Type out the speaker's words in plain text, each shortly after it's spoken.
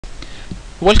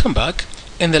Welcome back.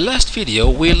 In the last video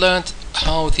we learned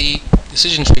how the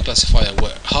decision tree classifier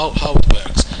how it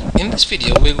works. In this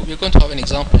video we're going to have an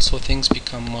example so things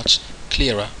become much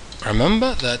clearer.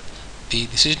 Remember that the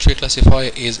decision tree classifier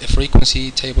is a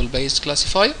frequency table based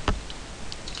classifier,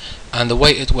 and the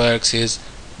way it works is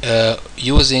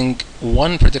using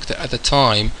one predictor at a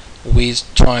time we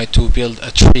try to build a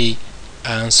tree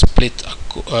and split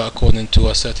according to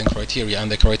a certain criteria, and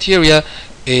the criteria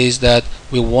is that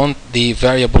we want the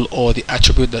variable or the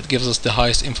attribute that gives us the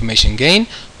highest information gain.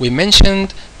 We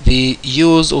mentioned the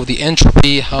use of the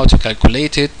entropy, how to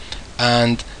calculate it,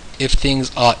 and if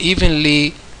things are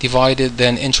evenly divided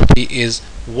then entropy is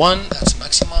 1, that's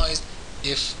maximized.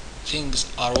 If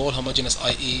things are all homogeneous,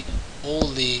 i.e. all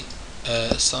the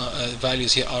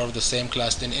values here are of the same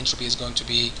class, then entropy is going to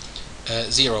be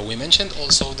 0. We mentioned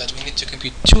also that we need to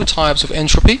compute two types of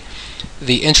entropy: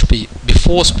 the entropy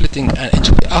before splitting and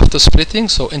entropy after splitting.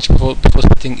 So entropy before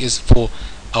splitting is for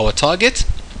our target,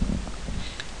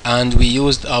 and we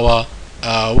used our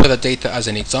weather data as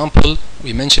an example.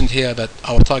 We mentioned here that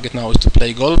our target now is to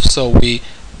play golf, so we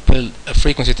build a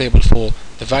frequency table for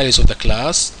the values of the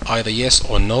class, either yes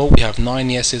or no. We have 9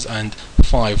 yeses and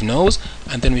 5 no's,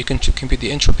 and then we can compute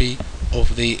the entropy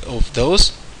of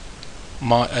those.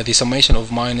 The summation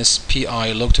of minus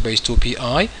pi log to base 2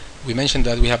 pi. We mentioned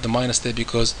that we have the minus there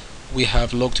because we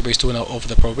have log to base 2 now of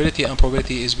the probability, and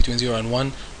probability is between 0 and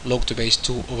 1. Log to base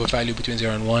 2 of a value between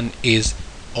 0 and 1 is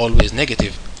always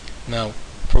negative. Now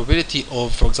probability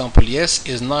of, for example, yes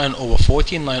is 9 over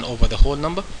 14, 9 over the whole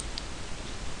number,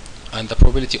 and the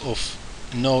probability of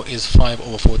no is 5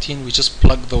 over 14. We just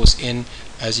plug those in,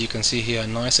 as you can see here,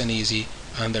 nice and easy,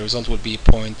 and the result will be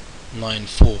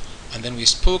 0.94. And then we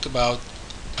spoke about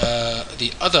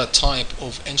the other type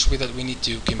of entropy that we need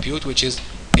to compute, which is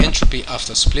entropy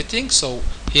after splitting. So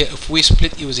here, if we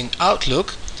split using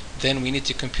outlook, then we need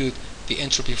to compute the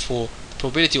entropy for the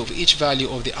probability of each value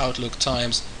of the outlook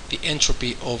times the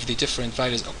entropy of the different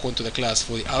values according to the class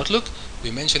for the outlook.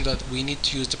 We mentioned that we need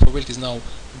to use the probabilities now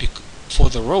for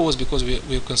the rows because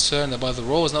we're concerned about the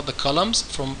rows, not the columns,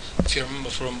 if you remember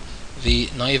from the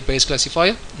naive Bayes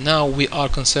classifier. Now we are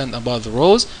concerned about the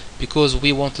rows because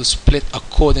we want to split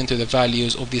according to the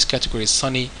values of these categories.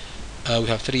 Sunny, we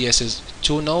have 3 yeses,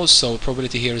 2 no's, so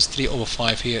probability here is 3 over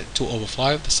 5, here 2 over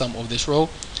 5, the sum of this row.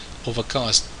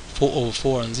 Overcast 4 over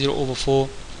 4 and 0 over 4.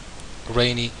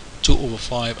 Rainy 2 over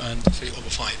 5 and 3 over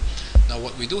 5. Now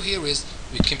what we do here is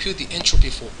we compute the entropy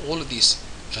for all of these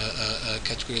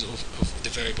categories of the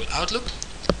variable outlook.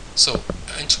 So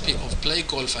entropy of play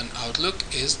golf and outlook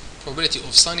is probability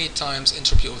of sunny times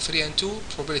entropy of 3 and 2.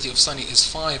 Probability of sunny is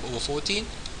 5 over 14.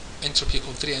 Entropy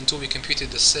of 3 and 2 we computed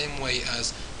the same way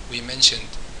as we mentioned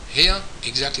here,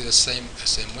 exactly the same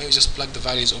way. We just plug the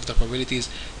values of the probabilities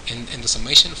in the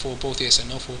summation for both yes and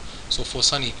no. So for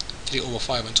sunny 3 over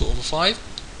 5 and 2 over 5.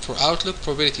 For outlook,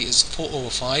 probability is 4 over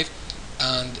 5,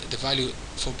 and the value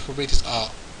for probabilities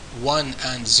are 1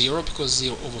 and 0 because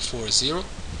 0 over 4 is 0.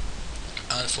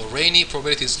 And for rainy,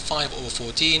 probability is 5 over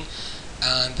 14,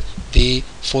 and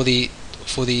for the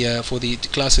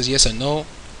classes yes and no,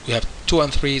 we have 2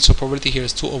 and 3. So probability here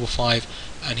is 2 over 5,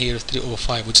 and here is 3 over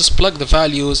 5. We just plug the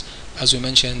values as we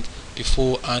mentioned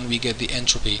before, and we get the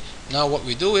entropy. Now what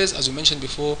we do is, as we mentioned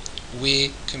before,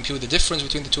 we compute the difference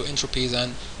between the two entropies,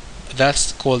 and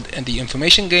that's called the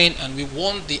information gain, and we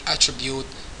want the attribute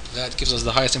that gives us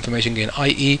the highest information gain,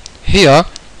 i.e. here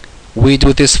we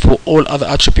do this for all other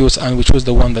attributes and we choose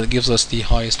the one that gives us the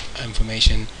highest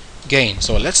information gain.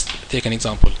 So let's take an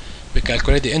example. We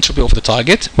calculate the entropy of the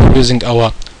target. We're using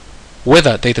our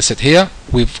weather dataset here.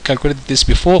 We've calculated this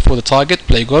before for the target,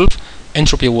 play golf.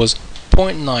 Entropy was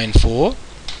 0.94.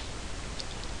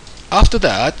 After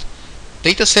that,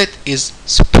 dataset is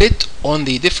split on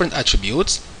the different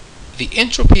attributes. The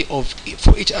entropy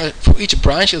for each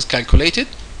branch is calculated,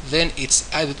 then it's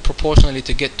added proportionally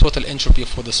to get total entropy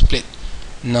for the split.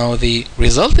 Now the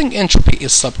resulting entropy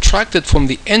is subtracted from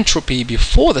the entropy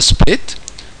before the split.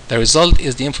 The result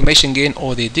is the information gain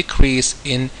or the decrease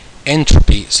in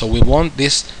entropy. So we want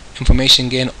this information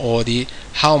gain, or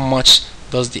how much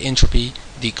does the entropy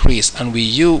decrease, and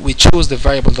we choose the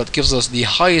variable that gives us the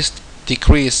highest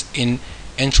decrease in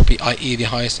entropy, i.e. the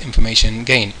highest information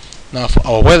gain. Now for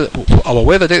our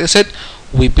weather dataset,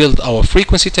 we build our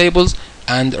frequency tables,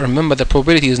 and remember the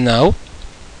probabilities now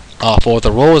are for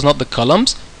the rows, not the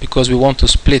columns, because we want to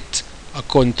split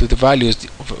according to the values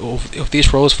of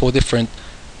these rows for different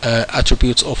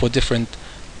attributes or for different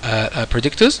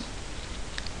predictors.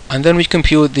 And then we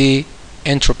compute the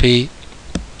entropy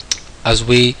as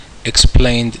we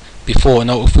explained before.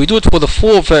 Now if we do it for the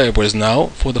 4 variables now,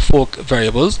 for the 4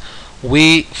 variables,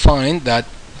 we find that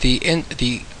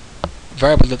the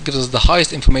variable that gives us the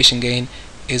highest information gain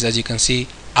is, as you can see,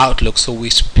 outlook. So we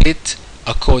split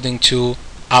according to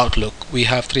outlook. We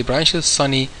have three branches: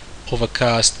 sunny,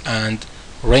 overcast, and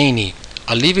rainy.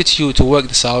 I'll leave it to you to work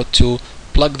this out, to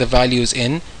plug the values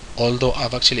in, although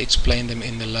I've actually explained them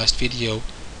in the last video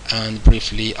and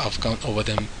briefly I've gone over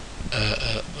them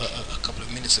a couple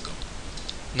of minutes ago.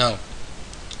 Now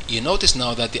you notice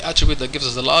now that the attribute that gives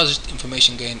us the largest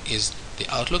information gain is the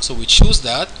outlook, so we choose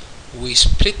that, we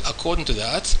split according to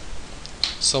that.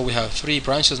 So we have three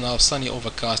branches now: sunny,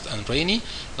 overcast, and rainy.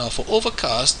 Now for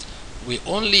overcast, we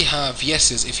only have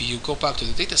yeses. If you go back to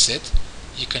the data set,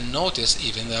 you can notice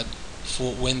even that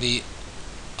for when the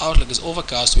outlook is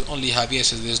overcast, we only have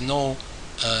yeses. There's no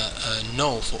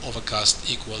no for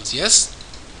overcast equals yes,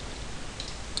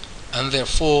 and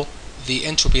therefore the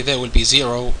entropy there will be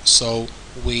 0, so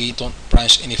we don't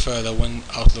branch any further when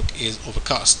outlook is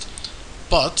overcast.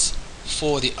 But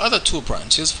for the other two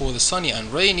branches, for the sunny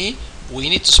and rainy, we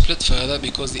need to split further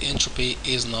because the entropy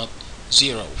is not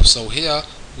 0. So here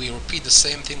we repeat the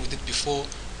same thing we did before.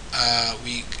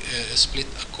 We split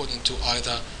according to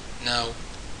either now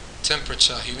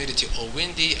temperature, humidity, or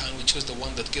windy, and we choose the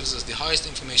one that gives us the highest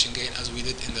information gain, as we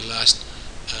did in the last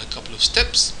couple of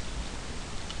steps,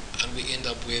 and we end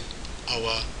up with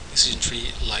our decision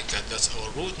tree like that. That's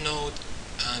our root node,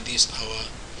 and these are our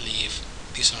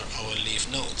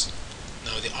leaf nodes.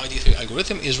 Now the ID3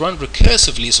 algorithm is run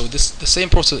recursively, so the same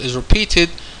process is repeated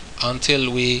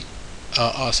until we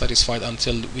are satisfied,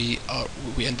 until we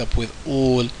end up with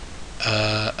all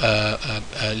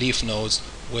leaf nodes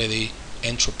where the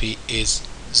entropy is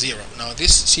 0. Now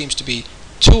this seems to be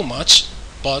too much,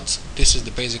 but this is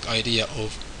the basic idea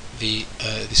of the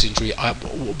decision tree.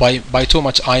 By too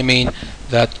much I mean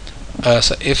that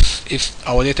so if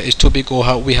our data is too big,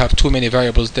 or we have too many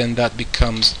variables, then that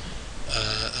becomes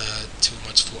too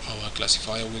much for our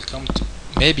classifier. We'll come to,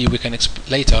 maybe we can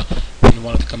later in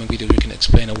one of the coming videos we can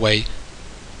explain a way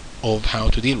of how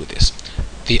to deal with this.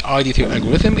 The ID3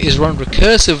 algorithm is run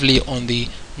recursively on the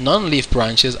non-leaf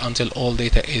branches until all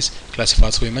data is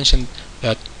classified. So we mentioned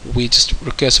that we just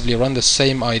recursively run the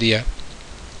same idea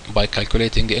by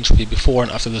calculating the entropy before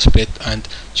and after the split and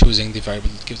choosing the variable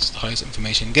that gives us the highest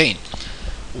information gain.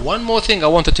 One more thing I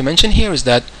wanted to mention here is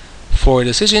that for a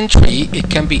decision tree, it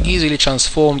can be easily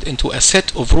transformed into a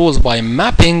set of rules by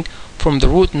mapping from the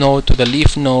root node to the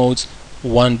leaf nodes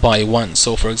one by one.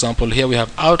 So for example, here we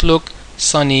have outlook,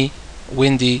 sunny,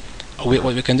 windy.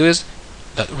 What we can do is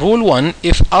that rule 1,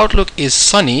 if outlook is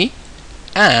sunny,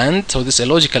 and so this is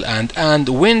a logical and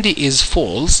windy is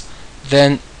false,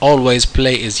 then always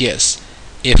play is yes.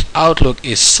 If outlook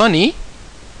is sunny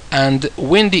and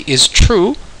windy is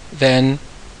true, then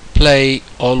play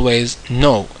always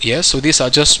no. Yes, so these are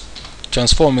just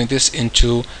transforming this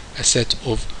into a set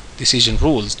of decision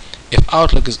rules. If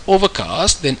outlook is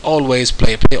overcast, then always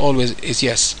play always is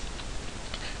yes.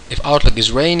 If outlook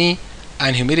is rainy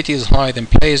and humidity is high, then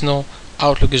play is no.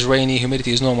 Outlook is rainy,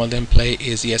 humidity is normal, then play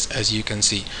is yes, as you can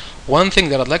see. One thing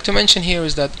that I'd like to mention here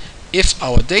is that if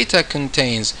our data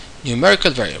contains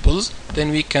numerical variables,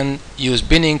 then we can use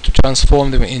binning to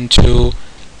transform them into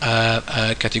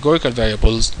categorical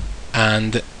variables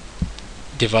and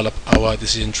develop our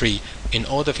decision tree. In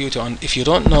order for you to, if you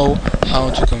don't know how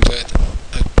to convert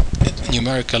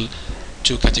numerical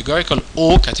to categorical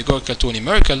or categorical to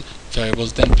numerical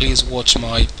variables, then please watch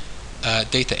my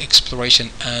data exploration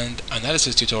and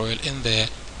analysis tutorial. In there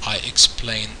I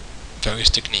explain various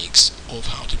techniques of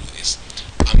how to do this.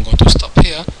 I'm going to stop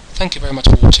here. Thank you very much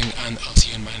for watching, and I'll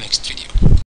see you in my next video.